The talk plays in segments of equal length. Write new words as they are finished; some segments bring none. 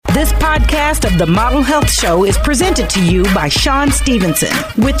This podcast of the Model Health Show is presented to you by Sean Stevenson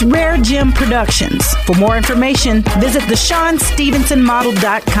with Rare Gem Productions. For more information, visit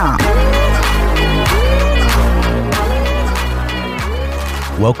theSeanStevensonModel.com.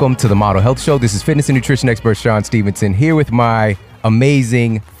 Welcome to the Model Health Show. This is fitness and nutrition expert Sean Stevenson here with my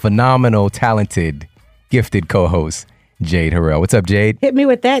amazing, phenomenal, talented, gifted co-host, Jade Harrell. What's up, Jade? Hit me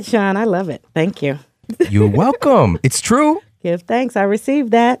with that, Sean. I love it. Thank you. You're welcome. It's true. Give thanks. I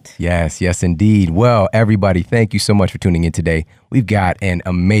received that. Yes, indeed. Well, everybody, thank you so much for tuning in today. We've got an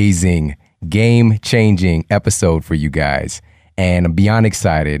amazing, game-changing episode for you guys, and I'm beyond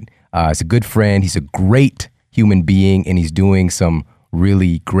excited. He's a good friend. He's a great human being, and he's doing some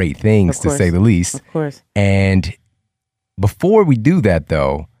really great things, to say the least. Of course. And before we do that,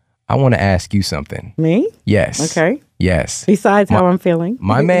 though, I want to ask you something. Me? Yes. Okay. Yes. Besides how I'm feeling.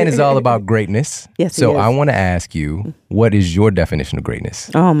 My man is all about greatness. Yes, he So is. I want to ask you, what is your definition of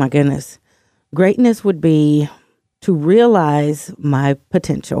greatness? Oh, my goodness. Greatness would be to realize my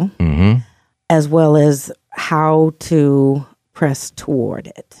potential as well as how to press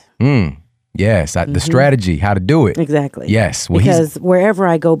toward it. Yes, the strategy, how to do it. Exactly. Yes. Well, because wherever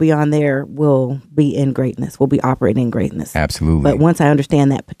I go beyond there will be in greatness, will be operating in greatness. Absolutely. But once I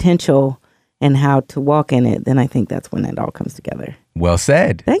understand that potential and how to walk in it, then I think that's when it all comes together. Well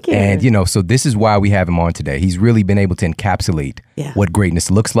said. Thank you. And, so this is why we have him on today. He's really been able to encapsulate what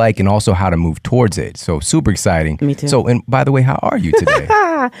greatness looks like and also how to move towards it. So super exciting. Me too. So, and by the way, how are you today?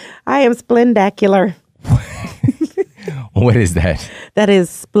 I am splendacular. What is that? That is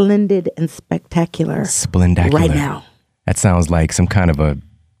splendid and spectacular. Splendacular. Right now. That sounds like some kind of a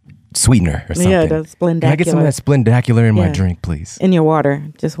sweetener or something. Yeah, that's splendacular. Can I get some of that splendacular in my drink, please? In your water.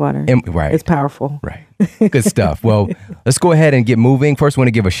 Just water. Right. It's powerful. Right. Good stuff. Well, let's go ahead and get moving. First, I want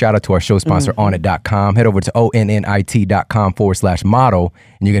to give a shout out to our show sponsor, Onnit.com. Head over to onnit.com/model,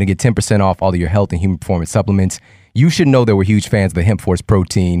 and you're going to get 10% off all of your health and human performance supplements. You should know that we're huge fans of the Hemp Force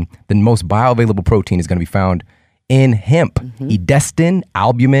protein. The most bioavailable protein is going to be found in hemp. Edestin,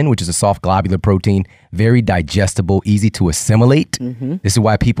 albumin, which is a soft globular protein, very digestible, easy to assimilate. This is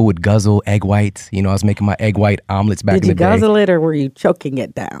why people would guzzle egg whites. I was making my egg white omelets back in the day. Did you guzzle it or were you choking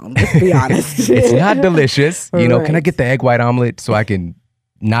it down? Let's be honest. It's not delicious. Can I Right. get the egg white omelet so I can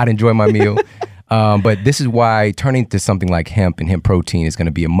not enjoy my meal? But this is why turning to something like hemp and hemp protein is going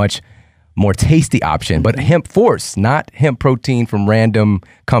to be a much more tasty option, but hemp force, not hemp protein from random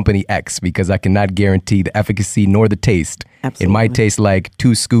company X, because I cannot guarantee the efficacy nor the taste. Absolutely. It might taste like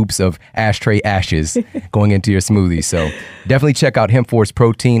 2 scoops of ashtray ashes going into your smoothie. So definitely check out Hemp Force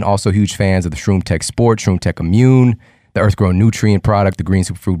protein. Also huge fans of the Shroom Tech Sport, Shroom Tech Immune, the Earth Grown Nutrient product, the green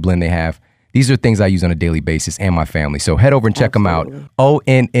superfood blend they have. These are things I use on a daily basis and my family. So head over and check them out.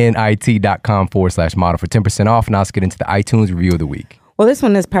 onnit.com/model for 10% off. Now let's get into the iTunes review of the week. Well, this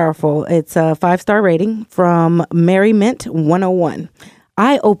one is powerful. It's a 5-star rating from Mary Mint 101.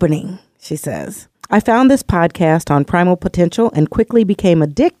 Eye-opening, she says. I found this podcast on primal potential and quickly became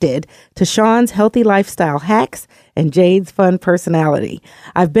addicted to Sean's healthy lifestyle hacks and Jade's fun personality.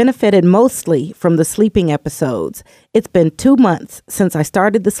 I've benefited mostly from the sleeping episodes. It's been 2 months since I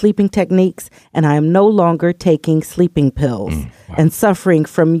started the sleeping techniques, and I am no longer taking sleeping pills and suffering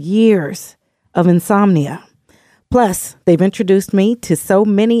from years of insomnia. Plus, they've introduced me to so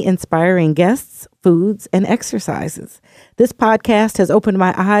many inspiring guests, foods, and exercises. This podcast has opened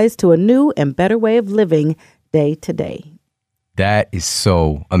my eyes to a new and better way of living day to day. That is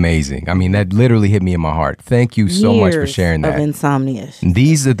so amazing. I mean, that literally hit me in my heart. Thank you so much for sharing that. Of insomnia.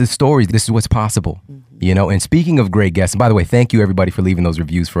 These are the stories. This is what's possible. And speaking of great guests, and by the way, thank you everybody for leaving those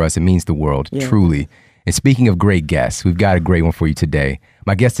reviews for us. It means the world, truly. And speaking of great guests, we've got a great one for you today.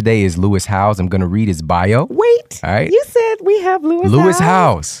 My guest today is Lewis Howes. I'm going to read his bio. Wait, all right. You said we have Lewis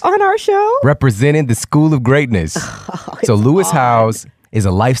Howes on our show? Representing the School of Greatness. So Lewis Howes is a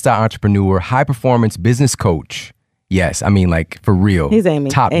lifestyle entrepreneur, high-performance business coach. Yes, I mean, like, for real. He's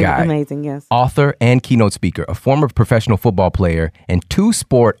Amy. Top guy. Amazing, yes. Author and keynote speaker, a former professional football player, and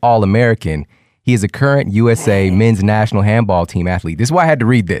 2-sport All-American. He is a current USA men's national handball team athlete. This is why I had to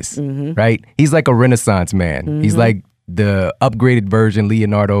read this, right? He's like a Renaissance man. He's like the upgraded version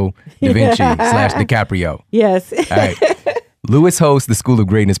Leonardo da Vinci / DiCaprio. Yes. All right. Lewis hosts the School of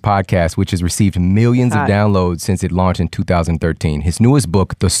Greatness podcast, which has received millions of downloads since it launched in 2013. His newest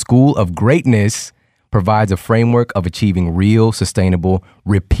book, The School of Greatness, provides a framework of achieving real, sustainable,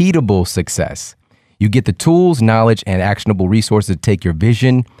 repeatable success. You get the tools, knowledge, and actionable resources to take your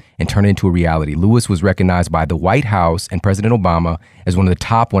vision and turn it into a reality. Lewis was recognized by the White House and President Obama as one of the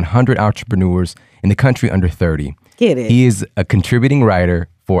top 100 entrepreneurs in the country under 30. Get it. He is a contributing writer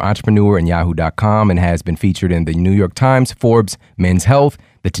for Entrepreneur and Yahoo.com and has been featured in the New York Times, Forbes, Men's Health,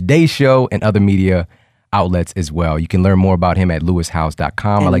 The Today Show, and other media outlets as well. You can learn more about him at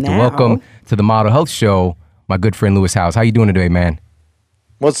lewishouse.com. I'd like to welcome to the Model Health Show my good friend Lewis House. How you doing today, man?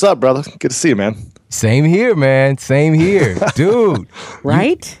 What's up, brother? Good to see you, man. Same here, man. Same here. Dude.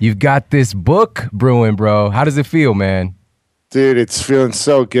 Right? You've got this book brewing, bro. How does it feel, man? Dude, it's feeling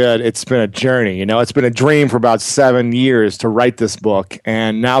so good. It's been a journey. You know, it's been a dream for about 7 years to write this book.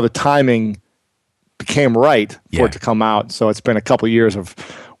 And now the timing became right for it to come out. So it's been a couple years of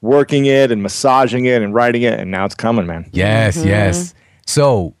working it and massaging it and writing it. And now it's coming, man. Yes, yes.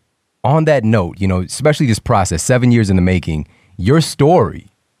 So on that note, you know, especially this process, 7 years in the making, your story,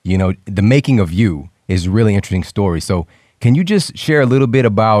 you know, the making of you is a really interesting story. So can you just share a little bit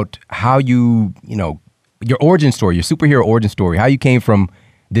about how you know, your origin story, your superhero origin story, how you came from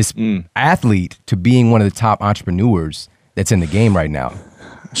this athlete to being one of the top entrepreneurs that's in the game right now?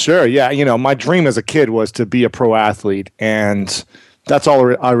 Sure. Yeah. You know, my dream as a kid was to be a pro athlete. And that's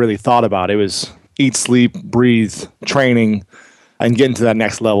all I really thought about. It was eat, sleep, breathe, training, and getting to that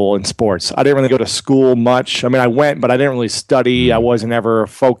next level in sports. I didn't really go to school much. I mean, I went, but I didn't really study. I wasn't ever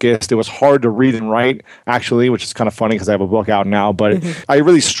focused. It was hard to read and write, actually, which is kind of funny because I have a book out now. But I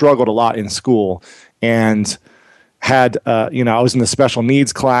really struggled a lot in school and had, you know, I was in the special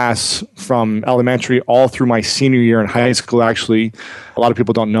needs class from elementary all through my senior year in high school, actually. A lot of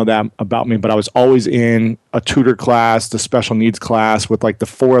people don't know that about me, but I was always in a tutor class, the special needs class with like the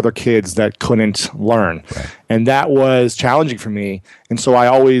 4 other kids that couldn't learn. Right. And that was challenging for me. And so I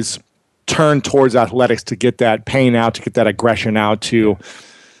always turned towards athletics to get that pain out, to get that aggression out, to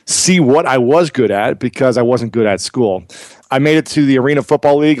see what I was good at because I wasn't good at school. I made it to the Arena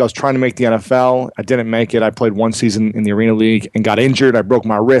Football League. I was trying to make the NFL. I didn't make it. I played 1 season in the Arena League and got injured. I broke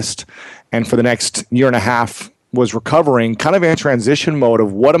my wrist. And for the next year and a half was recovering, kind of in transition mode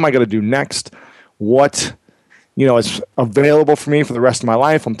of what am I going to do next? What, you know, is available for me for the rest of my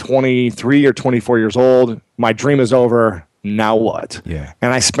life? I'm 23 or 24 years old. My dream is over. Now what? Yeah.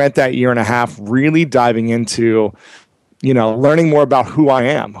 And I spent that year and a half really diving into, you know, learning more about who I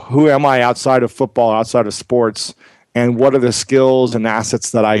am. Who am I outside of football, outside of sports? And what are the skills and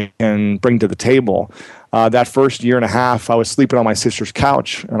assets that I can bring to the table? That first year and a half, I was sleeping on my sister's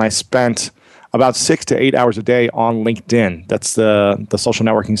couch, and I spent about 6 to 8 hours a day on LinkedIn. That's the social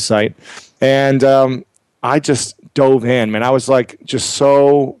networking site. And I just dove in, man. I was like just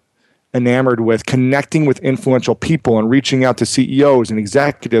so enamored with connecting with influential people and reaching out to CEOs and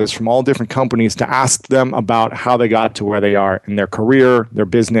executives from all different companies to ask them about how they got to where they are in their career, their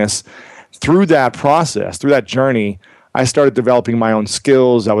business. Through that process, through that journey, I started developing my own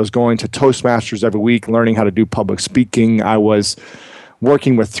skills. I was going to Toastmasters every week, learning how to do public speaking. I was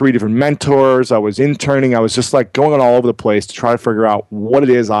working with 3 different mentors. I was interning. I was just like going all over the place to try to figure out what it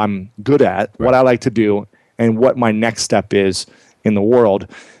is I'm good at, what I like to do, and what my next step is in the world.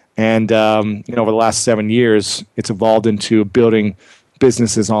 And you know, over the last 7 years, it's evolved into building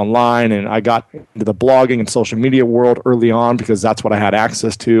businesses online, and I got into the blogging and social media world early on because that's what I had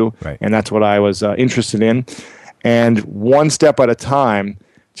access to, and that's what I was interested in. And one step at a time,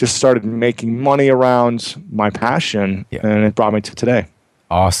 just started making money around my passion, and it brought me to today.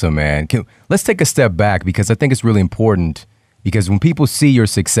 Awesome, man. Let's take a step back because I think it's really important because when people see your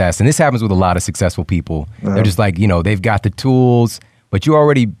success, and this happens with a lot of successful people, they're just like, you know, they've got the tools, but you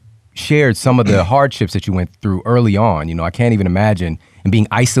already shared some of the hardships that you went through early on. You know, I can't even imagine and being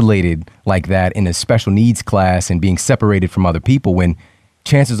isolated like that in a special needs class and being separated from other people when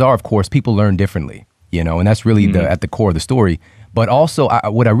chances are, of course, people learn differently, you know, and that's really at the core of the story. But also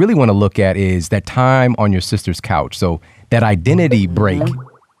what I really want to look at is that time on your sister's couch. So that identity break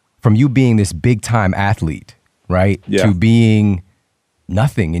from you being this big time athlete, right, to being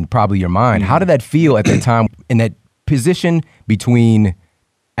nothing in probably your mind. How did that feel at that time in that position between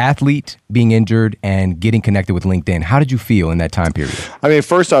athlete being injured and getting connected with LinkedIn? How did you feel in that time period? I mean,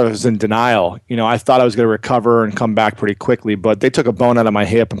 first I was in denial. You know, I thought I was going to recover and come back pretty quickly, but they took a bone out of my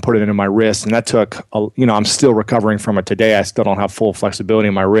hip and put it into my wrist. And that took, you know, I'm still recovering from it today. I still don't have full flexibility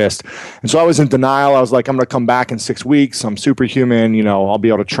in my wrist. And so I was in denial. I was like, I'm going to come back in 6 weeks. I'm superhuman. You know, I'll be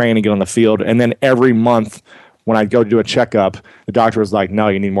able to train and get on the field. And then every month when I'd go do a checkup, the doctor was like, no,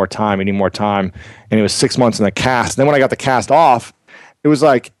 you need more time. You need more time. And it was 6 months in the cast. And then when I got the cast off, it was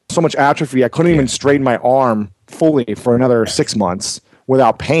like so much atrophy. I couldn't even straighten my arm fully for another 6 months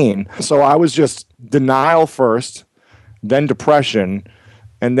without pain. So I was just denial first, then depression.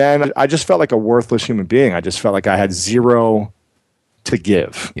 And then I just felt like a worthless human being. I just felt like I had zero to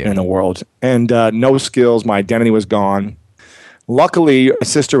give in the world and no skills. My identity was gone. Luckily, my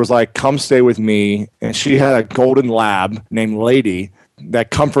sister was like, come stay with me. And she had a golden lab named Lady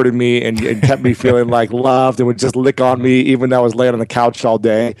that comforted me and kept me feeling like loved and would just lick on me even though I was laying on the couch all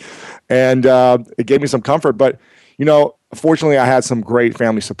day. And it gave me some comfort. But, fortunately, I had some great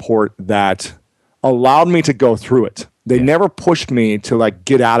family support that allowed me to go through it. They never pushed me to like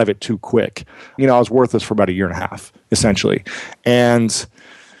get out of it too quick. I was worthless for about a year and a half, essentially. And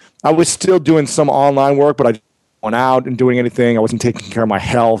I was still doing some online work, but I went out and doing anything. I wasn't taking care of my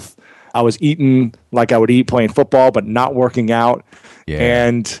health. I was eating like I would eat playing football, but not working out. Yeah.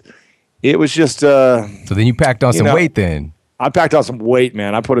 And it was just... so then you packed on some weight then. I packed on some weight,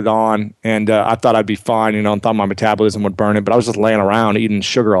 man. I put it on, and I thought I'd be fine, and thought my metabolism would burn it, but I was just laying around eating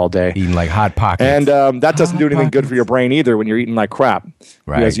sugar all day. Eating like Hot Pockets. And that doesn't do anything good for your brain either when you're eating like crap.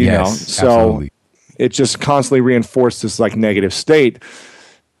 Right, as you know. So absolutely. It just constantly reinforced this like negative state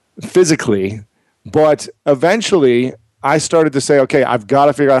physically. But eventually, I started to say, okay, I've got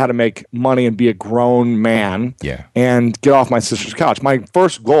to figure out how to make money and be a grown man and get off my sister's couch. My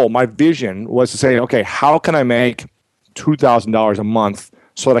first goal, my vision was to say, okay, how can I make $2,000 a month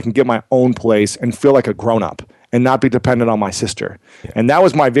so that I can get my own place and feel like a grown-up and not be dependent on my sister. Yeah. And that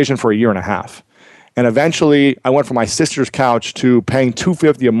was my vision for a year and a half. And eventually, I went from my sister's couch to paying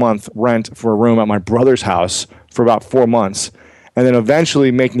 $250 a month rent for a room at my brother's house for about 4 months. And then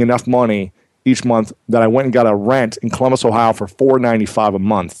eventually making enough money each month that I went and got a rent in Columbus, Ohio for $495 a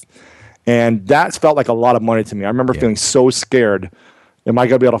month. And that felt like a lot of money to me. I remember feeling so scared. Am I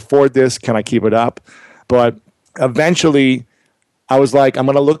going to be able to afford this? Can I keep it up? But eventually, I was like, I'm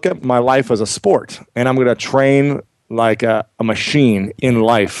going to look at my life as a sport, and I'm going to train like a machine in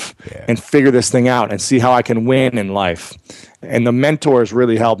life and figure this thing out and see how I can win in life. And the mentors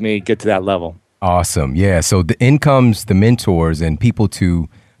really helped me get to that level. Awesome. Yeah. So in comes the mentors and people to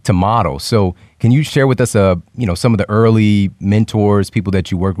model. So can you share with us, some of the early mentors, people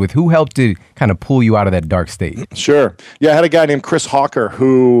that you worked with, who helped to kind of pull you out of that dark state? Sure. Yeah, I had a guy named Chris Hawker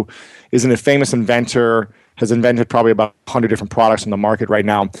who is a famous inventor, has invented probably about 100 different products on the market right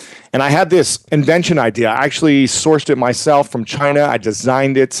now. And I had this invention idea. I actually sourced it myself from China. I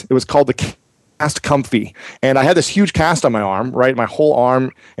designed it. It was called the Cast Comfy. And I had this huge cast on my arm, right? My whole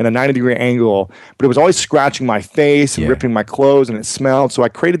arm in a 90-degree angle. But it was always scratching my face and ripping my clothes, and it smelled. So I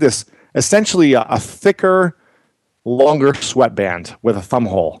created this essentially a thicker, longer sweatband with a thumb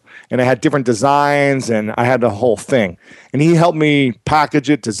hole. And it had different designs, and I had the whole thing. And he helped me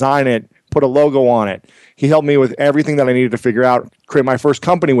package it, design it, put a logo on it. He helped me with everything that I needed to figure out, create my first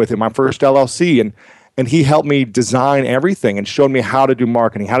company with him, my first LLC. And he helped me design everything and showed me how to do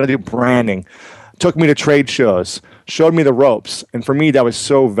marketing, how to do branding, took me to trade shows, showed me the ropes. And for me, that was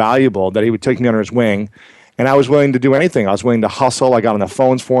so valuable that he would take me under his wing. And I was willing to do anything. I was willing to hustle. I got on the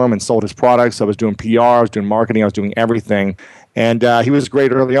phones for him and sold his products. I was doing PR. I was doing marketing. I was doing everything. And he was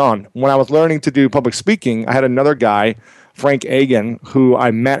great early on. When I was learning to do public speaking, I had another guy, Frank Agan, who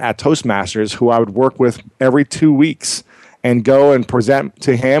I met at Toastmasters, who I would work with every 2 weeks and go and present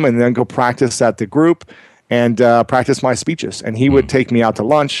to him and then go practice at the group and practice my speeches. And he would take me out to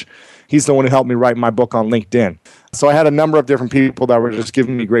lunch. He's the one who helped me write my book on LinkedIn. So I had a number of different people that were just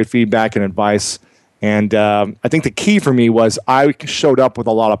giving me great feedback and advice. And I think the key for me was I showed up with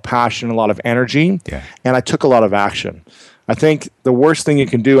a lot of passion, a lot of energy, and I took a lot of action. I think the worst thing you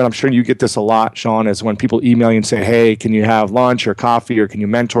can do, and I'm sure you get this a lot, Sean, is when people email you and say, hey, can you have lunch or coffee, or can you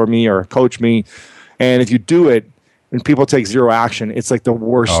mentor me or coach me? And if you do it and people take zero action, it's like the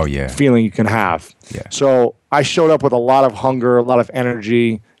worst feeling you can have. Yeah. So I showed up with a lot of hunger, a lot of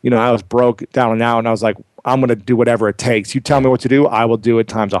energy. I was broke down and out, and I was like, I'm going to do whatever it takes. You tell me what to do, I will do it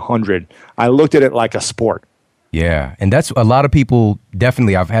times 100. I looked at it like a sport. Yeah. And that's a lot of people,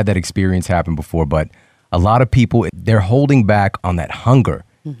 definitely, I've had that experience happen before, but a lot of people, they're holding back on that hunger,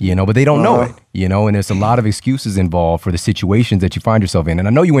 but they don't know it, and there's a lot of excuses involved for the situations that you find yourself in. And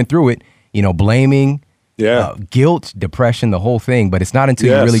I know you went through it, blaming, guilt, depression, the whole thing, but it's not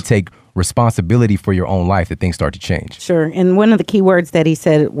until you really take responsibility for your own life that things start to change. Sure. And one of the key words that he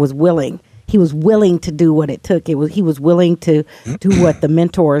said was willing. He was willing to do what it took. He was willing to do what the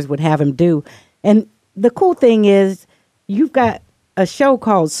mentors would have him do. And the cool thing is you've got a show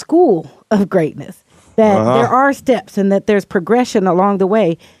called School of Greatness, that there are steps and that there's progression along the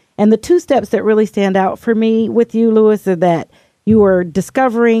way. And the two steps that really stand out for me with you, Lewis, are that you were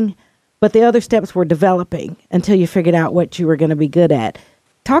discovering, but the other steps were developing until you figured out what you were going to be good at.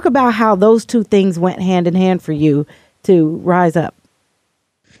 Talk about how those two things went hand in hand for you to rise up.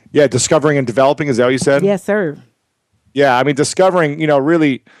 Yeah, discovering and developing, is that what you said? Yes, sir. Yeah, I mean, discovering,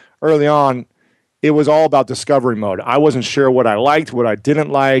 really early on, it was all about discovery mode. I wasn't sure what I liked, what I didn't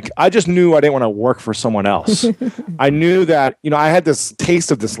like. I just knew I didn't want to work for someone else. I knew that, I had this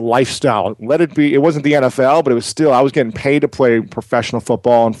taste of this lifestyle. Let it be, it wasn't the NFL, but it was still, I was getting paid to play professional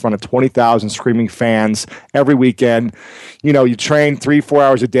football in front of 20,000 screaming fans every weekend. You train 3-4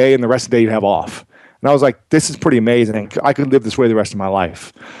 hours a day and the rest of the day you have off. And I was like, this is pretty amazing. I could live this way the rest of my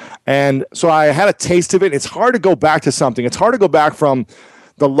life. And so I had a taste of it. It's hard to go back to something. It's hard to go back from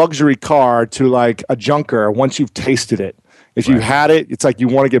the luxury car to like a junker once you've tasted it. If you had it, it's like you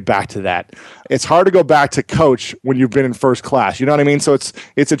want to get back to that. It's hard to go back to coach when you've been in first class. You know what I mean? So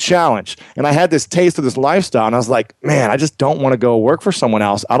it's a challenge. And I had this taste of this lifestyle, and I was like, man, I just don't want to go work for someone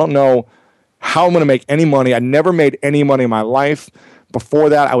else. I don't know how I'm going to make any money. I never made any money in my life. Before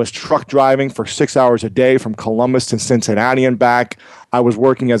that, I was truck driving for 6 hours a day from Columbus to Cincinnati and back. I was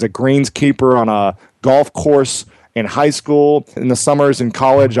working as a greenskeeper on a golf course in high school. In the summers in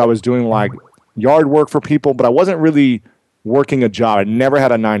college, I was doing like yard work for people, but I wasn't really working a job. I never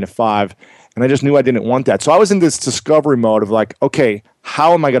had a 9-to-5, and I just knew I didn't want that. So I was in this discovery mode of like, okay,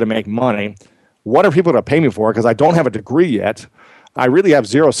 how am I going to make money? What are people going to pay me for? Because I don't have a degree yet. I really have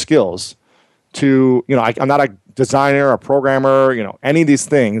zero skills to, I'm not a designer, a programmer, any of these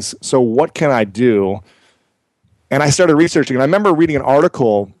things. So what can I do? And I started researching, and I remember reading an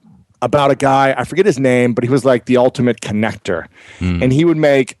article about a guy, I forget his name, but he was like the ultimate connector. And he would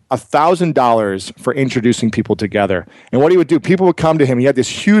make $1,000 for introducing people together. And what he would do, people would come to him. He had this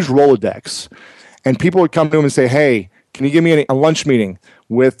huge Rolodex. And people would come to him and say, hey, can you give me a lunch meeting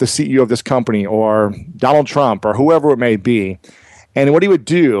with the CEO of this company or Donald Trump or whoever it may be? And what he would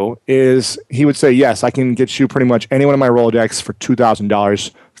do is he would say, yes, I can get you pretty much anyone in my Rolodex for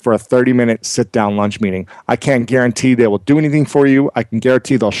 $2,000 for a 30-minute sit-down lunch meeting. I can't guarantee they will do anything for you. I can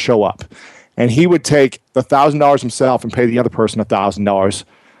guarantee they'll show up. And he would take the $1,000 himself and pay the other person $1,000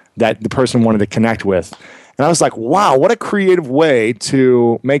 that the person wanted to connect with. And I was like, wow, what a creative way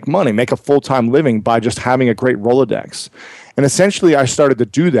to make money, make a full-time living by just having a great Rolodex. And essentially, I started to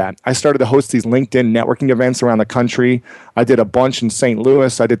do that. I started to host these LinkedIn networking events around the country. I did a bunch in St.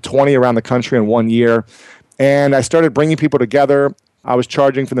 Louis. I did 20 around the country in 1 year. And I started bringing people together. I was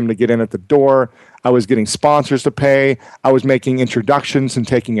charging for them to get in at the door. I was getting sponsors to pay. I was making introductions and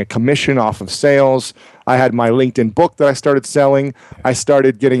taking a commission off of sales. I had my LinkedIn book that I started selling. I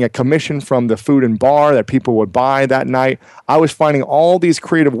started getting a commission from the food and bar that people would buy that night. I was finding all these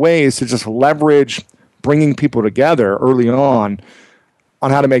creative ways to just leverage bringing people together early on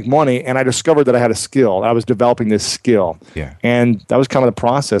how to make money. And I discovered that I had a skill. I was developing this skill. Yeah. And that was kind of the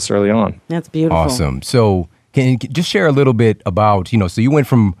process early on. That's beautiful. Awesome. So can you just share a little bit about, so you went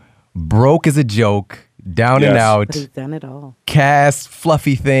from broke as a joke, down and out, but he's done it all, cast,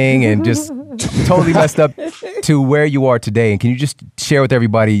 fluffy thing, and just totally messed up to where you are today. And can you just share with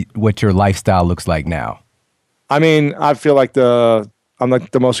everybody what your lifestyle looks like now? I mean, I feel like I'm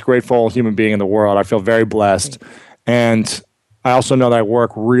like the most grateful human being in the world. I feel very blessed. And I also know that I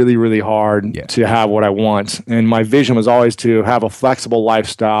work really, really hard to have what I want. And my vision was always to have a flexible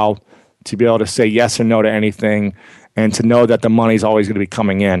lifestyle, to be able to say yes and no to anything, and to know that the money's always going to be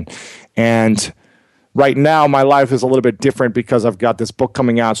coming in. And right now, my life is a little bit different because I've got this book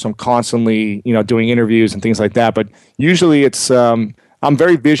coming out, so I'm constantly, doing interviews and things like that. But usually it's, I'm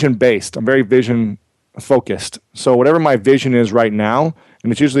very vision-based. I'm very vision-focused. So whatever my vision is right now,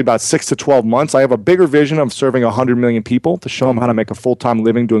 and it's usually about 6 to 12 months, I have a bigger vision of serving 100 million people to show them how to make a full-time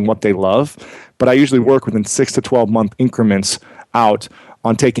living doing what they love. But I usually work within 6 to 12-month increments out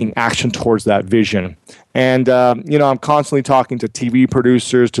on taking action towards that vision. And, I'm constantly talking to TV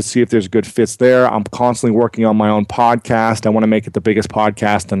producers to see if there's good fits there. I'm constantly working on my own podcast. I want to make it the biggest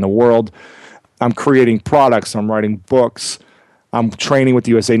podcast in the world. I'm creating products. I'm writing books. I'm training with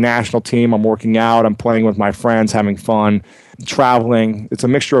the USA national team. I'm working out. I'm playing with my friends, having fun, traveling. It's a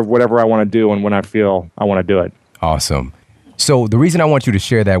mixture of whatever I want to do and when I feel I want to do it. Awesome. So the reason I want you to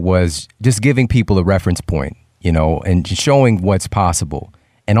share that was just giving people a reference point, and showing what's possible.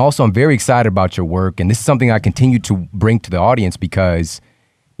 And also, I'm very excited about your work. And this is something I continue to bring to the audience because,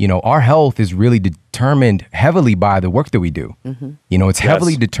 our health is really determined heavily by the work that we do. Mm-hmm. It's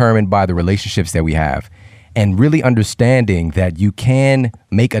heavily determined by the relationships that we have. And really understanding that you can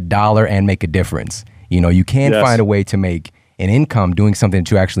make a dollar and make a difference. You can find a way to make an income doing something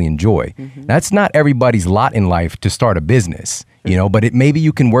that you actually enjoy. Mm-hmm. That's not everybody's lot in life to start a business, but maybe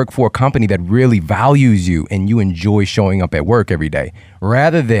you can work for a company that really values you and you enjoy showing up at work every day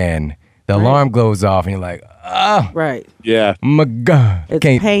rather than the alarm goes off and you're like, right. Yeah. My God. It's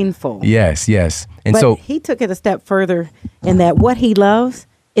painful. Yes. And but so he took it a step further in that what he loves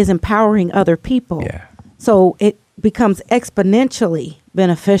is empowering other people. Yeah. So becomes exponentially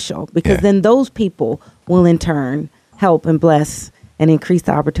beneficial because then those people will in turn help and bless and increase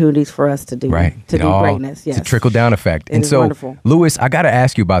the opportunities for us to do greatness. Yes. It's a trickle-down effect. And so, wonderful. Lewis, I got to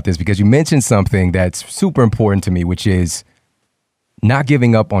ask you about this because you mentioned something that's super important to me, which is not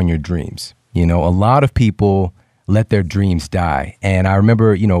giving up on your dreams. You know, a lot of people let their dreams die. And I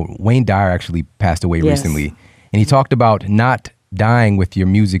remember, Wayne Dyer actually passed away recently. And he talked about not dying with your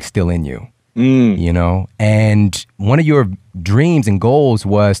music still in you. And one of your dreams and goals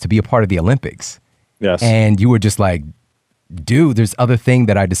was to be a part of the Olympics. Yes. And you were just like, dude, there's other thing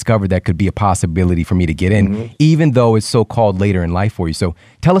that I discovered that could be a possibility for me to get in, even though it's so called later in life for you. So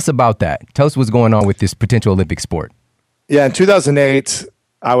tell us about that. Tell us what's going on with this potential Olympic sport. Yeah, in 2008,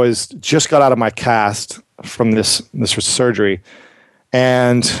 I was just got out of my cast from this surgery,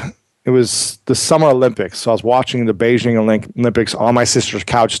 and it was the Summer Olympics. So I was watching the Beijing Olympics on my sister's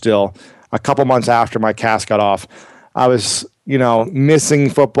couch still. A couple months after my cast got off, I was missing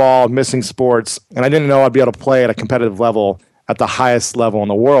football, missing sports, and I didn't know I'd be able to play at a competitive level at the highest level in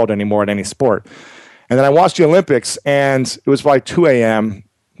the world anymore at any sport. And then I watched the Olympics, and it was like 2 a.m.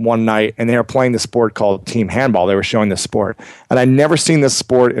 one night, and they were playing this sport called team handball. They were showing this sport, and I'd never seen this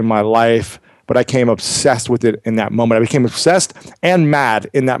sport in my life, but I became obsessed with it in that moment. I became obsessed and mad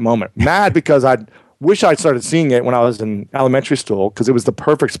in that moment. Mad because I wish I'd started seeing it when I was in elementary school because it was the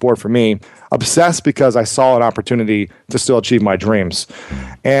perfect sport for me. Obsessed because I saw an opportunity to still achieve my dreams.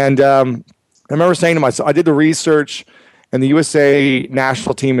 And I remember saying to myself, I did the research, and the USA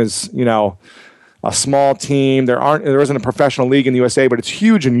national team is, a small team. There isn't a professional league in the USA, but it's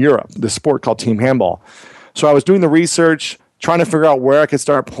huge in Europe, this sport called team handball. So I was doing the research, trying to figure out where I could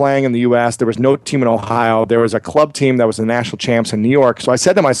start playing in the US. There was no team in Ohio. There was a club team that was the national champs in New York. So I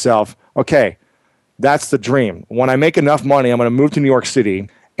said to myself, okay, that's the dream. When I make enough money, I'm going to move to New York City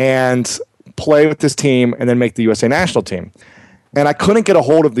and play with this team and then make the USA national team. And I couldn't get a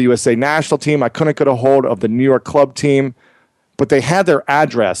hold of the USA national team. I couldn't get a hold of the New York club team, but they had their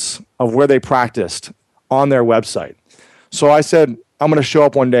address of where they practiced on their website. So I said, I'm going to show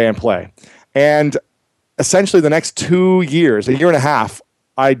up one day and play. And essentially the next 2 years, a year and a half,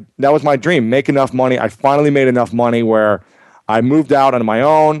 that was my dream, make enough money. I finally made enough money where I moved out on my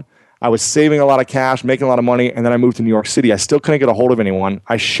own. I was saving a lot of cash, making a lot of money, and then I moved to New York City. I still couldn't get a hold of anyone.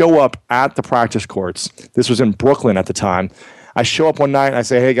 I show up at the practice courts. This was in Brooklyn at the time. I show up one night and I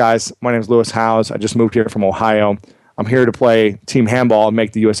say, hey guys, my name is Lewis Howes. I just moved here from Ohio. I'm here to play team handball and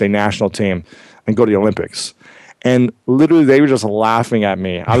make the USA national team and go to the Olympics. And literally they were just laughing at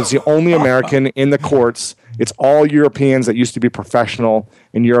me. I was the only American in the courts. It's all Europeans that used to be professional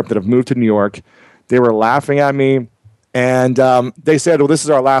in Europe that have moved to New York. They were laughing at me. And they said, well, this is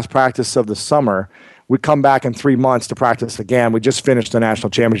our last practice of the summer. We come back in 3 months to practice again. We just finished the national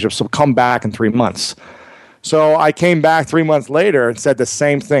championship, so come back in 3 months. So I came back 3 months later and said the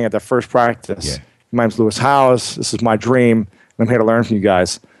same thing at the first practice. Yeah. My name's Lewis Howes. This is my dream. And I'm here to learn from you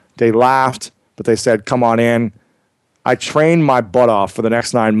guys. They laughed, but they said, come on in. I trained my butt off for the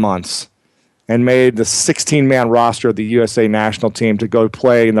next 9 months and made the 16-man roster of the USA national team to go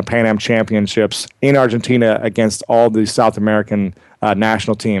play in the Pan Am Championships in Argentina against all the South American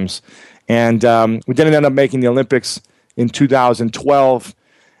national teams. And we didn't end up making the Olympics in 2012,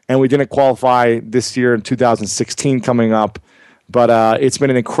 and we didn't qualify this year in 2016 coming up. But it's been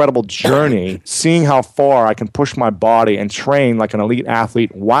an incredible journey, seeing how far I can push my body and train like an elite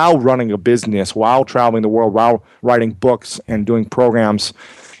athlete while running a business, while traveling the world, while writing books and doing programs.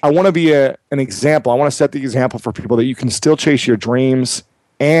 I want to be an example. I want to set the example for people that you can still chase your dreams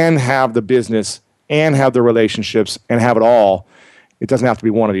and have the business and have the relationships and have it all. It doesn't have to be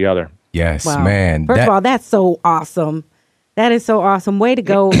one or the other. Yes, man. First of all, that's so awesome. That is so awesome. Way to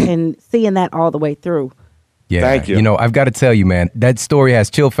go and seeing that all the way through. Yeah. Thank you. I've got to tell you, man, that story has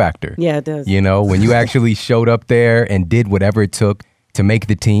chill factor. Yeah, it does. When you actually showed up there and did whatever it took to make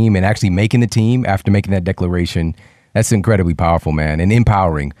the team and actually making the team after making that declaration, that's incredibly powerful, man, and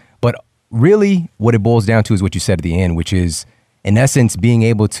empowering. But really what it boils down to is what you said at the end, which is, in essence, being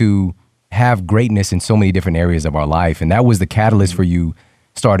able to have greatness in so many different areas of our life. And that was the catalyst for you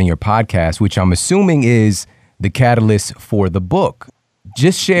starting your podcast, which I'm assuming is the catalyst for the book.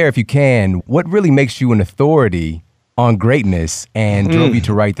 Just share, if you can, what really makes you an authority on greatness and drove you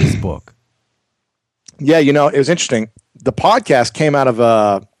to write this book. Yeah, it was interesting. The podcast came out of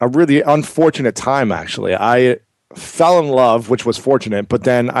a really unfortunate time, actually. I fell in love, which was fortunate, but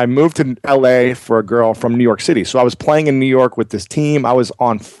then I moved to LA for a girl from New York City. So I was playing in New York with this team. I was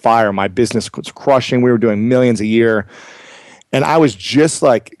on fire. My business was crushing. We were doing millions a year. And I was just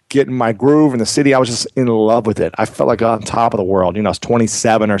like getting my groove in the city. I was just in love with it. I felt like on top of the world. I was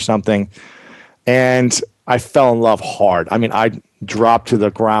 27 or something. And I fell in love hard. I mean, I dropped to the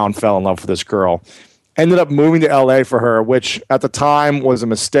ground, fell in love with this girl. Ended up moving to LA for her, which at the time was a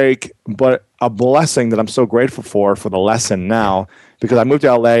mistake, but a blessing that I'm so grateful for the lesson now, because I moved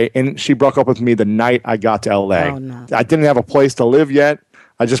to LA and she broke up with me the night I got to LA. Oh, no. I didn't have a place to live yet.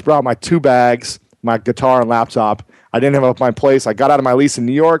 I just brought my 2 bags, my guitar and laptop. I didn't have my place. I got out of my lease in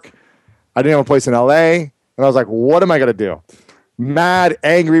New York. I didn't have a place in LA. And I was like, what am I going to do? Mad,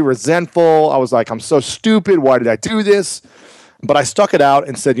 angry, resentful. I was like, I'm so stupid. Why did I do this? But I stuck it out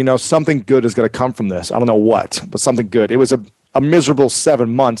and said, something good is going to come from this. I don't know what, but something good. It was a miserable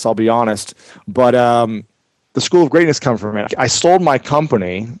 7 months, I'll be honest. But the School of Greatness comes from it. I sold my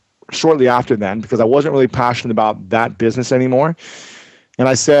company shortly after then because I wasn't really passionate about that business anymore. And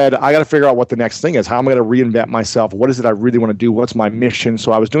I said, I got to figure out what the next thing is. How am I going to reinvent myself? What is it I really want to do? What's my mission?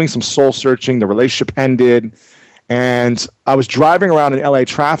 So I was doing some soul searching. The relationship ended. And I was driving around in LA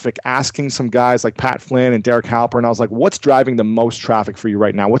traffic asking some guys like Pat Flynn and Derek Halper. And I was like, what's driving the most traffic for you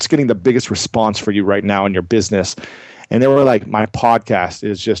right now? What's getting the biggest response for you right now in your business? And they were like, my podcast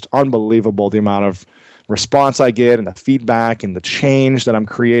is just unbelievable. The amount of response I get and the feedback and the change that I'm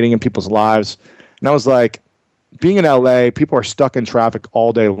creating in people's lives. And I was like, being in LA, people are stuck in traffic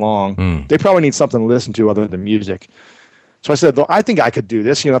all day long. They probably need something to listen to other than music. So I said, well, I think I could do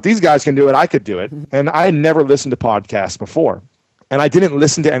this. If these guys can do it, I could do it. And I had never listened to podcasts before. And I didn't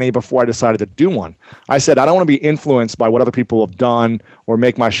listen to any before I decided to do one. I said, I don't want to be influenced by what other people have done or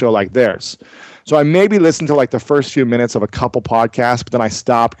make my show like theirs. So I maybe listened to like the first few minutes of a couple podcasts, but then I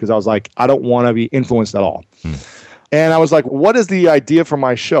stopped because I was like, I don't want to be influenced at all. And I was like, what is the idea for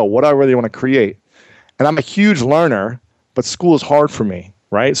my show? What do I really want to create? And I'm a huge learner, but school is hard for me,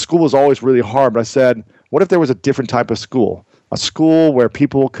 right? School is always really hard. But I said, what if there was a different type of school? A school where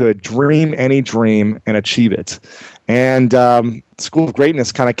people could dream any dream and achieve it. And School of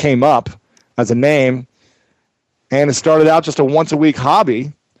Greatness kind of came up as a name. And it started out just a once-a-week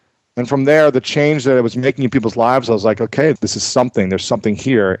hobby. And from there, the change that it was making in people's lives, I was like, okay, this is something. There's something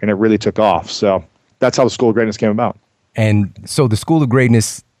here. And it really took off. So that's how the School of Greatness came about. And so the School of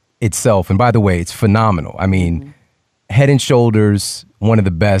Greatness itself, and by the way, it's phenomenal. I mean, head and shoulders, one of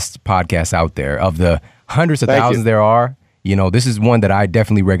the best podcasts out there. Of the hundreds of thousands there are, this is one that I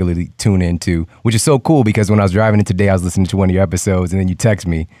definitely regularly tune into, which is so cool because when I was driving in today, I was listening to one of your episodes and then you text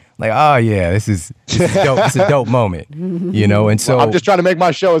me like, oh yeah, this is dope. It's a dope moment, and so. Well, I'm just trying to make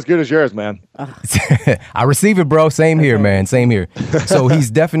my show as good as yours, man. I receive it, bro. Same here, man. Same here. So he's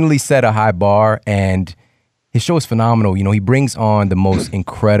definitely set a high bar and his show is phenomenal. He brings on the most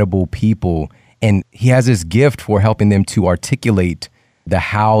incredible people and he has this gift for helping them to articulate the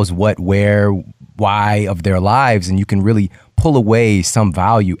hows, what, where, why of their lives. And you can really pull away some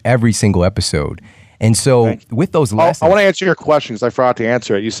value every single episode. And so with those lessons. I want to answer your question because I forgot to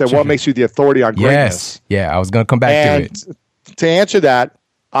answer it. You said, what makes you the authority on greatness? Yes. Yeah, I was going to come back to it. To answer that,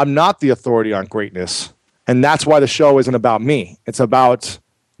 I'm not the authority on greatness. And that's why the show isn't about me. It's about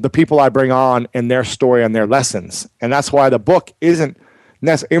the people I bring on and their story and their lessons. And that's why the book isn't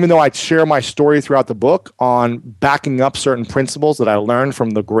necessarily, even though I share my story throughout the book on backing up certain principles that I learned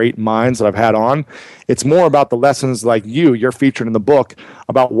from the great minds that I've had on, it's more about the lessons like you're featured in the book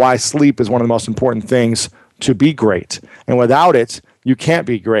about why sleep is one of the most important things to be great. And without it, you can't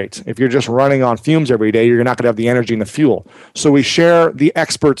be great. If you're just running on fumes every day, you're not going to have the energy and the fuel. So we share the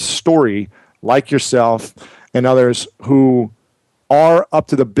expert's story, like yourself and others who are up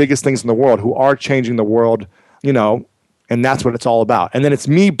to the biggest things in the world, who are changing the world, and that's what it's all about. And then it's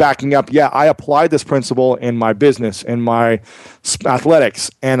me backing up. Yeah, I applied this principle in my business, in my athletics,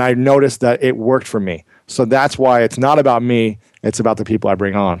 and I noticed that it worked for me. So that's why it's not about me. It's about the people I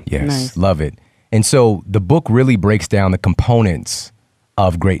bring on. Yes, love it. And so the book really breaks down the components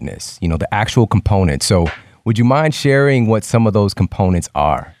of greatness, the actual components. So would you mind sharing what some of those components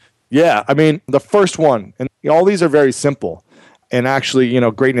are? Yeah, I mean, the first one, and all these are very simple. And actually,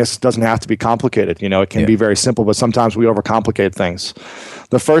 greatness doesn't have to be complicated. It can be very simple, but sometimes we overcomplicate things.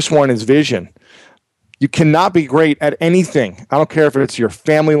 The first one is vision. You cannot be great at anything. I don't care if it's your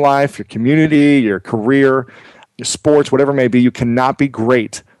family life, your community, your career, your sports, whatever it may be. You cannot be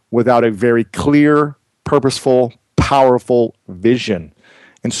great without a very clear, purposeful, powerful vision.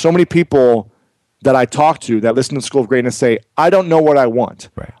 And so many people that I talk to that listen to the School of Greatness say, I don't know what I want.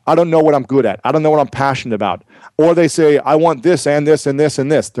 Right. I don't know what I'm good at. I don't know what I'm passionate about. Or they say, I want this and this and this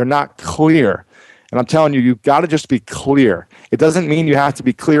and this. They're not clear. And I'm telling you, you've got to just be clear. It doesn't mean you have to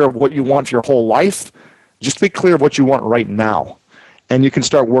be clear of what you want for your whole life. Just be clear of what you want right now. And you can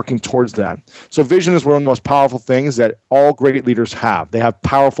start working towards that. So vision is one of the most powerful things that all great leaders have. They have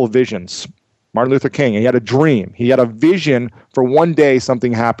powerful visions. Martin Luther King, he had a dream. He had a vision for one day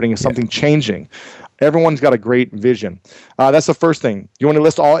something happening and something changing. Everyone's got a great vision. That's the first thing. You want to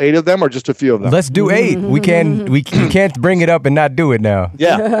list all 8 of them or just a few of them? Let's do 8. We can't bring it up and not do it now.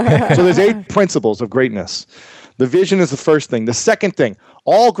 Yeah. So there's 8 principles of greatness. The vision is the first thing. The second thing,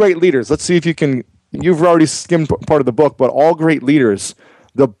 all great leaders. Let's see if you've already skimmed part of the book, but all great leaders,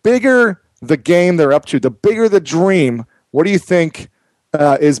 the bigger the game they're up to, the bigger the dream, what do you think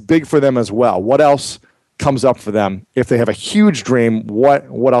is big for them as well? What else comes up for them? If they have a huge dream,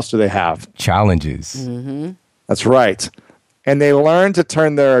 what else do they have? Challenges. Mm-hmm. That's right. And they learn to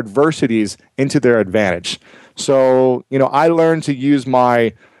turn their adversities into their advantage. So, I learned to use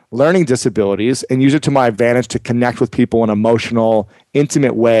my learning disabilities and use it to my advantage to connect with people in an emotional,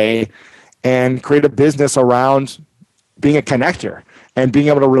 intimate way and create a business around being a connector and being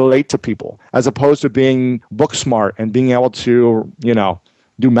able to relate to people, as opposed to being book smart and being able to,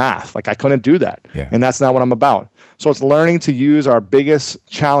 do math. Like I couldn't do that. Yeah. And that's not what I'm about. So it's learning to use our biggest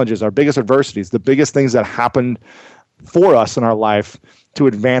challenges, our biggest adversities, the biggest things that happened for us in our life to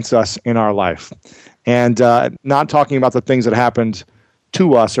advance us in our life. And not talking about the things that happened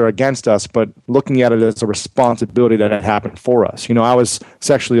to us or against us, but looking at it as a responsibility that had happened for us. I was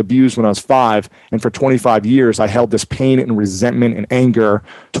sexually abused when I was 5, and for 25 years, I held this pain and resentment and anger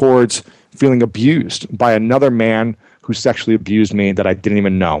towards feeling abused by another man who sexually abused me that I didn't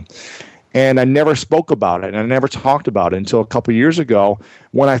even know. And I never spoke about it, and I never talked about it until a couple of years ago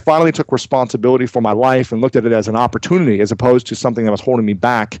when I finally took responsibility for my life and looked at it as an opportunity as opposed to something that was holding me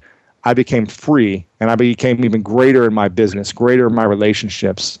back. I became free, and I became even greater in my business, greater in my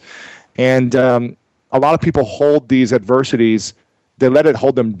relationships. And a lot of people hold these adversities, they let it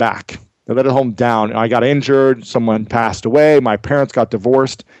hold them back. They let it hold them down. I got injured, someone passed away, my parents got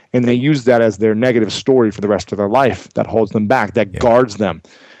divorced, and they use that as their negative story for the rest of their life that holds them back, that guards them,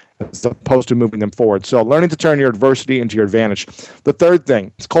 as opposed to moving them forward. So learning to turn your adversity into your advantage. The third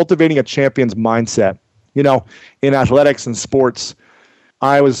thing is cultivating a champion's mindset. In athletics and sports,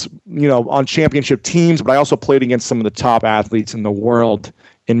 I was, on championship teams, but I also played against some of the top athletes in the world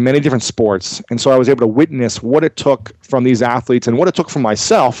in many different sports. And so I was able to witness what it took from these athletes and what it took from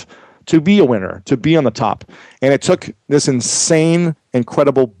myself to be a winner, to be on the top. And it took this insane,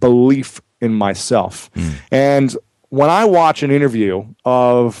 incredible belief in myself. And when I watch an interview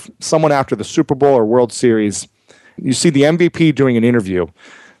of someone after the Super Bowl or World Series, you see the MVP doing an interview.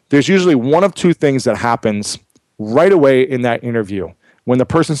 There's usually one of 2 things that happens right away in that interview. When the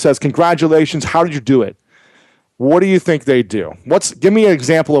person says, "Congratulations, how did you do it?" What do you think they do? Give me an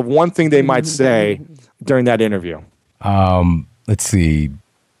example of one thing they might say during that interview. Let's see.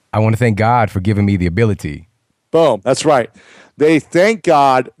 I want to thank God for giving me the ability. Boom. That's right. They thank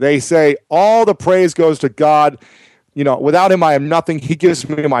God. They say all the praise goes to God. Without him, I am nothing. He gives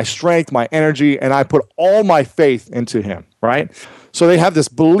me my strength, my energy, and I put all my faith into him, right? So they have this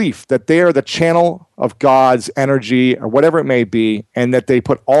belief that they are the channel of God's energy or whatever it may be, and that they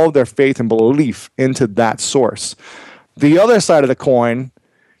put all of their faith and belief into that source. The other side of the coin,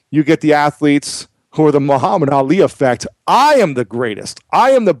 you get the athletes who are the Muhammad Ali effect. I am the greatest.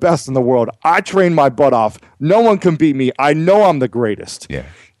 I am the best in the world. I train my butt off. No one can beat me. I know I'm the greatest. Yeah.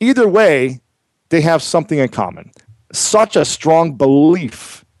 Either way, they have something in common. Such a strong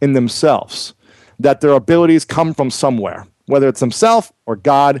belief in themselves that their abilities come from somewhere. Whether it's themselves or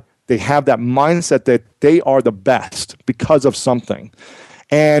God, they have that mindset that they are the best because of something.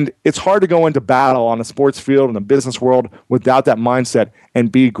 And it's hard to go into battle on a sports field in the business world without that mindset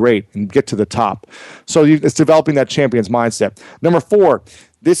and be great and get to the top. So it's developing that champion's mindset. Number 4,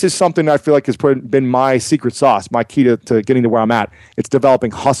 this is something that I feel like has been my secret sauce, my key to getting to where I'm at. It's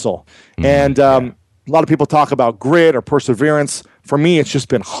developing hustle. And a lot of people talk about grit or perseverance. For me, it's just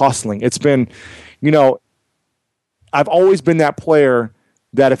been hustling. It's been, I've always been that player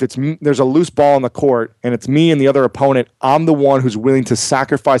that if there's a loose ball on the court and it's me and the other opponent, I'm the one who's willing to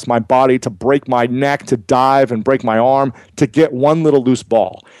sacrifice my body, to break my neck, to dive and break my arm, to get one little loose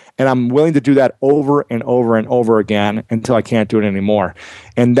ball. And I'm willing to do that over and over and over again until I can't do it anymore.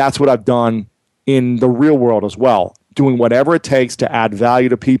 And that's what I've done in the real world as well. Doing whatever it takes to add value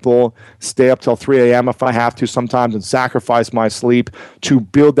to people, stay up till 3 a.m. if I have to sometimes and sacrifice my sleep to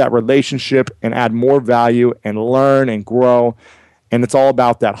build that relationship and add more value and learn and grow. And it's all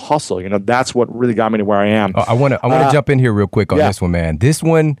about that hustle. That's what really got me to where I am. I want to jump in here real quick on this one, man. This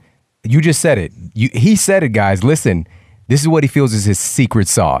one, you just said it. He said it, guys. Listen, this is what he feels is his secret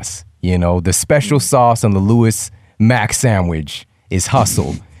sauce. The special sauce on the Lewis Mac sandwich is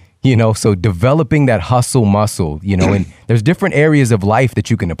hustle. So developing that hustle muscle, and there's different areas of life that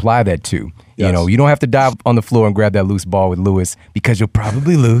you can apply that to. Yes. You don't have to dive on the floor and grab that loose ball with Lewis because you'll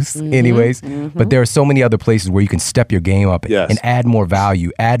probably lose anyways. But there are so many other places where you can step your game up and add more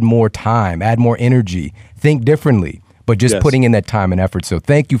value, add more time, add more energy, think differently, but just putting in that time and effort. So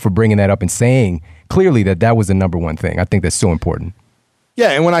thank you for bringing that up and saying clearly that was the number one thing. I think that's so important.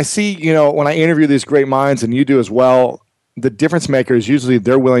 Yeah, and when I see, when I interview these great minds, and you do as well, the difference makers, usually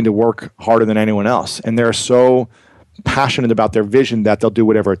they're willing to work harder than anyone else. And they're so passionate about their vision that they'll do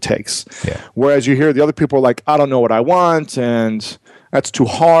whatever it takes. Yeah. Whereas you hear the other people are like, I don't know what I want, and that's too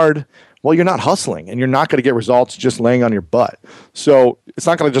hard. Well, you're not hustling, and you're not going to get results just laying on your butt. So it's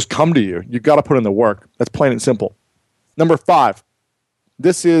not going to just come to you. You've got to put in the work. That's plain and simple. Number 5,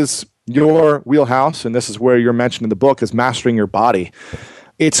 this is your wheelhouse, and this is where you're mentioned in the book, is mastering your body.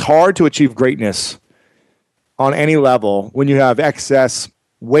 It's hard to achieve greatness on any level when you have excess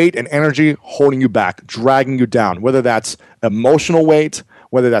weight and energy holding you back, dragging you down, whether that's emotional weight,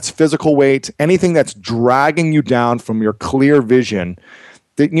 whether that's physical weight, anything that's dragging you down from your clear vision.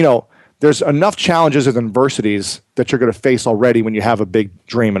 There's enough challenges and adversities that you're going to face already when you have a big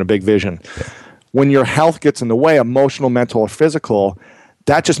dream and a big vision. When your health gets in the way, emotional, mental, or physical,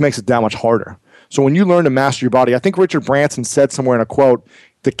 that just makes it that much harder. So when you learn to master your body, I think Richard Branson said somewhere in a quote,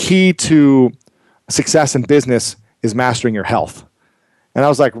 the key to success in business is mastering your health. And I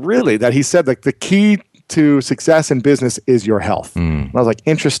was like, really? That he said like the key to success in business is your health. And I was like,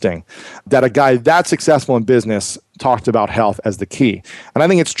 interesting that a guy that successful in business talked about health as the key. And I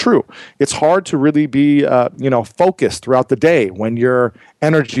think it's true. It's hard to really be, focused throughout the day when your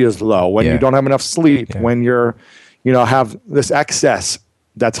energy is low, when you don't have enough sleep, when you're, have this excess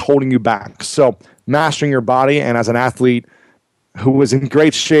that's holding you back. So mastering your body, and as an athlete who was in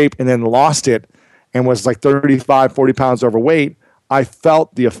great shape and then lost it and was like 35, 40 pounds overweight, I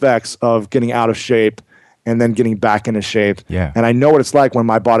felt the effects of getting out of shape and then getting back into shape. Yeah. And I know what it's like when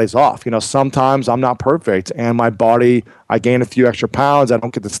my body's off. Sometimes I'm not perfect, and my body, I gain a few extra pounds, I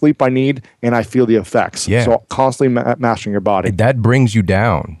don't get the sleep I need, and I feel the effects. Yeah. So constantly mastering your body. That brings you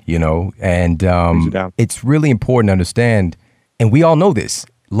down, and it's really important to understand, and we all know this,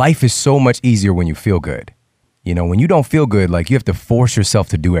 life is so much easier when you feel good. When you don't feel good, like you have to force yourself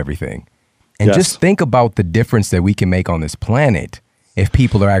to do everything. And just think about the difference that we can make on this planet if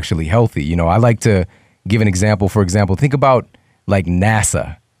people are actually healthy. I like to give an example. For example, think about like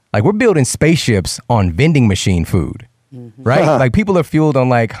NASA. Like we're building spaceships on vending machine food, right? Like people are fueled on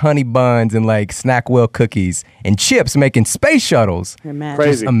like honey buns and like Snackwell cookies and chips making space shuttles.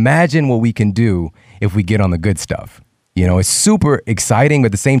 Just imagine what we can do if we get on the good stuff. It's super exciting, but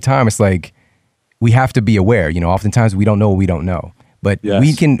at the same time, it's like we have to be aware. Oftentimes we don't know what we don't know. But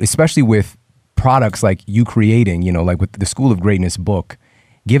we can, especially with products like you creating, like with the School of Greatness book,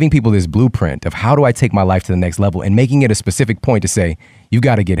 giving people this blueprint of how do I take my life to the next level and making it a specific point to say, you've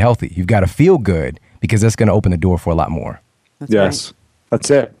got to get healthy. You've got to feel good because that's going to open the door for a lot more. That's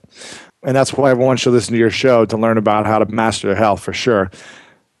it. And that's why everyone should listen to your show to learn about how to master their health for sure.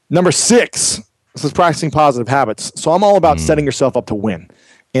 Number 6, this is practicing positive habits. So I'm all about setting yourself up to win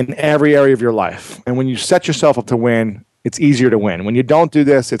in every area of your life. And when you set yourself up to win, it's easier to win. When you don't do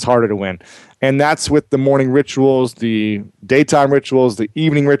this, it's harder to win. And that's with the morning rituals, the daytime rituals, the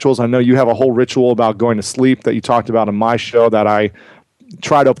evening rituals. I know you have a whole ritual about going to sleep that you talked about on my show that I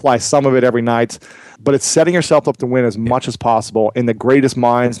try to apply some of it every night. But it's setting yourself up to win as much as possible. And the greatest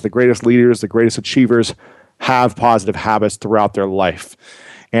minds, the greatest leaders, the greatest achievers have positive habits throughout their life.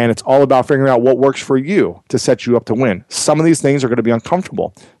 And it's all about figuring out what works for you to set you up to win. Some of these things are going to be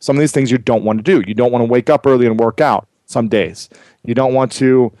uncomfortable. Some of these things you don't want to do. You don't want to wake up early and work out some days. You don't want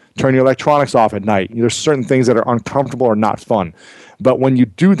to turn your electronics off at night. There's certain things that are uncomfortable or not fun. But when you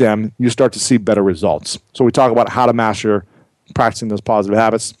do them, you start to see better results. So we talk about how to master practicing those positive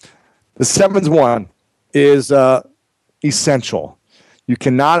habits. The 7th one is essential. You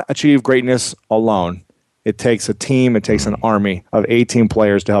cannot achieve greatness alone. It takes a team. It takes an army of 18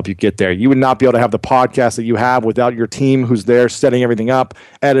 players to help you get there. You would not be able to have the podcast that you have without your team who's there setting everything up,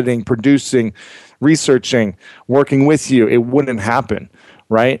 editing, producing, researching, working with you. It wouldn't happen,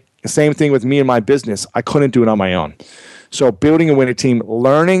 right? The same thing with me and my business. I couldn't do it on my own. So building a winning team,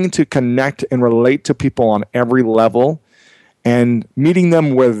 learning to connect and relate to people on every level and meeting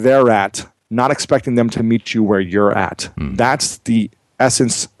them where they're at, not expecting them to meet you where you're at. That's the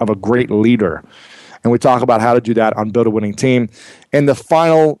essence of a great leader. And we talk about how to do that on Build a Winning Team. And the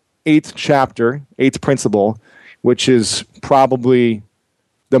final 8th chapter, 8th principle, which is probably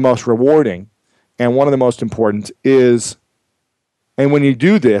the most rewarding and one of the most important is, and when you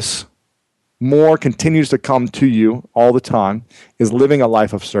do this, more continues to come to you all the time is living a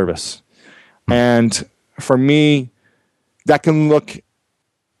life of service. And for me, that can look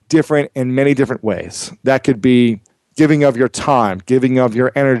different in many different ways. That could be giving of your time, giving of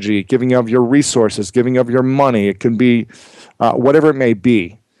your energy, giving of your resources, giving of your money. It can be whatever it may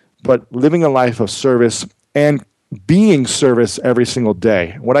be. But living a life of service and being service every single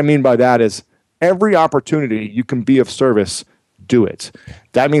day. What I mean by that is every opportunity you can be of service, do it.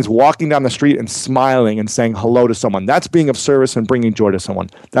 That means walking down the street and smiling and saying hello to someone. That's being of service and bringing joy to someone.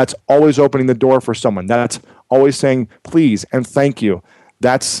 That's always opening the door for someone. That's always saying please and thank you.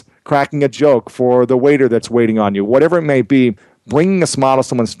 That's cracking a joke for the waiter that's waiting on you. Whatever it may be, bringing a smile to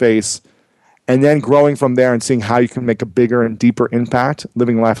someone's face and then growing from there and seeing how you can make a bigger and deeper impact,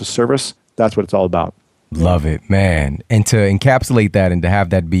 living a life of service. That's what it's all about. Love it, man. And to encapsulate that and to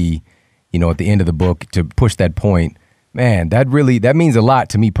have that be, at the end of the book, to push that point, man, that means a lot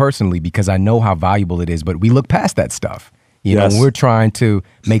to me personally because I know how valuable it is, but we look past that stuff. Yes. We're trying to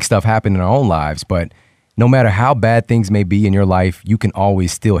make stuff happen in our own lives, but no matter how bad things may be in your life, you can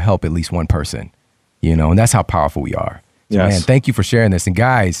always still help at least one person, and that's how powerful we are. So, yes. Man, thank you for sharing this. And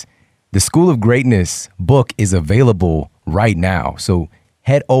guys, the School of Greatness book is available right now. So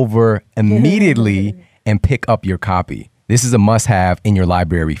head over immediately and pick up your copy. This is a must-have in your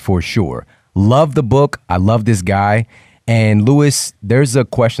library for sure. Love the book. I love this guy. And Louis, there's a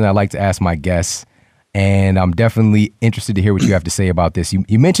question I like to ask my guests, and I'm definitely interested to hear what you have to say about this.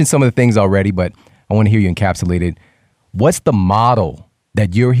 You mentioned some of the things already, but I want to hear you encapsulate it. What's the model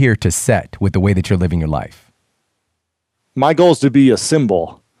that you're here to set with the way that you're living your life? My goal is to be a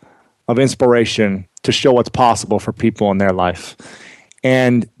symbol of inspiration to show what's possible for people in their life.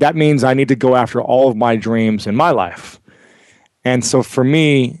 And that means I need to go after all of my dreams in my life. And so for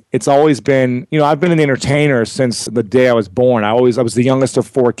me, it's always been, I've been an entertainer since the day I was born. I was the youngest of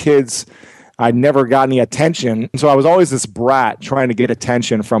 4 kids. I'd never got any attention. So I was always this brat trying to get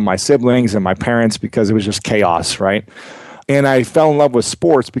attention from my siblings and my parents because it was just chaos, right? And I fell in love with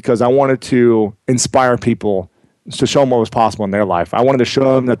sports because I wanted to inspire people to show them what was possible in their life. I wanted to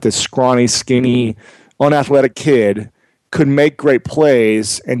show them that this scrawny, skinny, unathletic kid could make great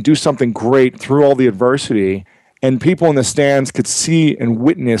plays and do something great through all the adversity. And people in the stands could see and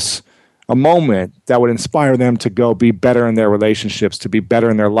witness a moment that would inspire them to go be better in their relationships, to be better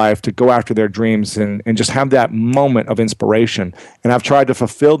in their life, to go after their dreams and just have that moment of inspiration. And I've tried to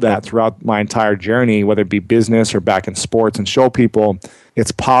fulfill that throughout my entire journey, whether it be business or back in sports, and show people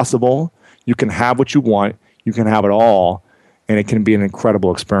it's possible. You can have what you want. You can have it all. And it can be an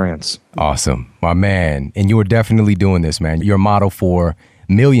incredible experience. Awesome. My man. And you are definitely doing this, man. You're a model for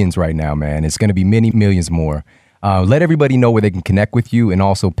millions right now, man. It's going to be many millions more. Let everybody know where they can connect with you and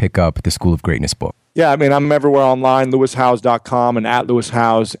also pick up the School of Greatness book. Yeah, I'm everywhere online, louishowes.com and at Louis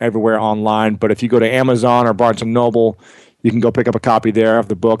Howes, everywhere online. But if you go to Amazon or Barnes & Noble, you can go pick up a copy there of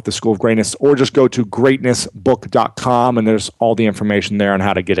the book, The School of Greatness, or just go to greatnessbook.com and there's all the information there on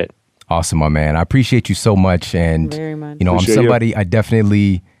how to get it. Awesome, my man. I appreciate you so much. And, Very much. I'm Appreciate somebody, you. I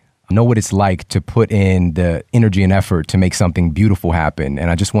definitely know what it's like to put in the energy and effort to make something beautiful happen.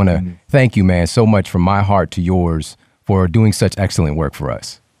 And I just want to thank you, man, so much from my heart to yours for doing such excellent work for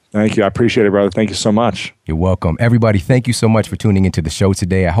us. Thank you. I appreciate it, brother. Thank you so much. You're welcome. Everybody, thank you so much for tuning into the show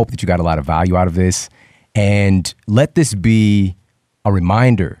today. I hope that you got a lot of value out of this. And let this be a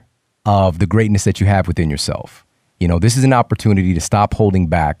reminder of the greatness that you have within yourself. This is an opportunity to stop holding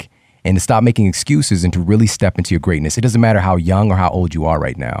back and to stop making excuses and to really step into your greatness. It doesn't matter how young or how old you are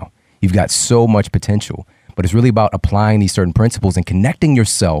right now. You've got so much potential, but it's really about applying these certain principles and connecting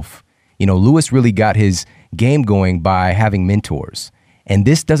yourself. Louis really got his game going by having mentors. And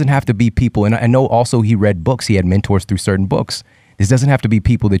this doesn't have to be people. And I know also he read books. He had mentors through certain books. This doesn't have to be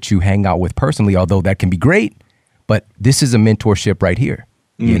people that you hang out with personally, although that can be great. But this is a mentorship right here.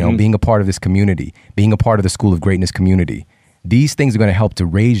 Being a part of this community, being a part of the School of Greatness community. These things are going to help to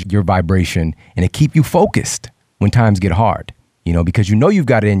raise your vibration and to keep you focused when times get hard, because you've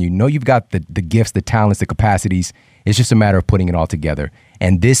got it in you. You've got the gifts, the talents, the capacities. It's just a matter of putting it all together.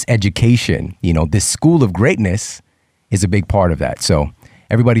 And this education, this School of Greatness is a big part of that. So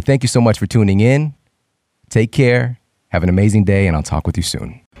everybody, thank you so much for tuning in. Take care. Have an amazing day, and I'll talk with you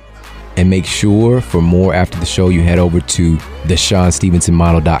soon. And make sure for more after the show, you head over to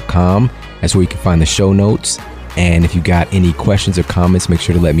theshawnstevensonmodel.com. That's where you can find the show notes. And if you got any questions or comments, make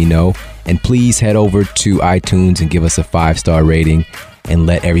sure to let me know. And please head over to iTunes and give us a 5-star rating and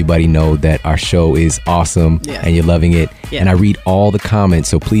let everybody know that our show is awesome and you're loving it. Yeah. And I read all the comments,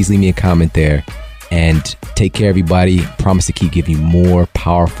 so please leave me a comment there. And take care, everybody. Promise to keep giving you more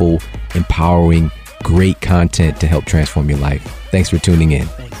powerful, empowering, great content to help transform your life. Thanks for tuning in.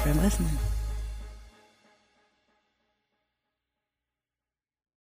 Thanks for listening.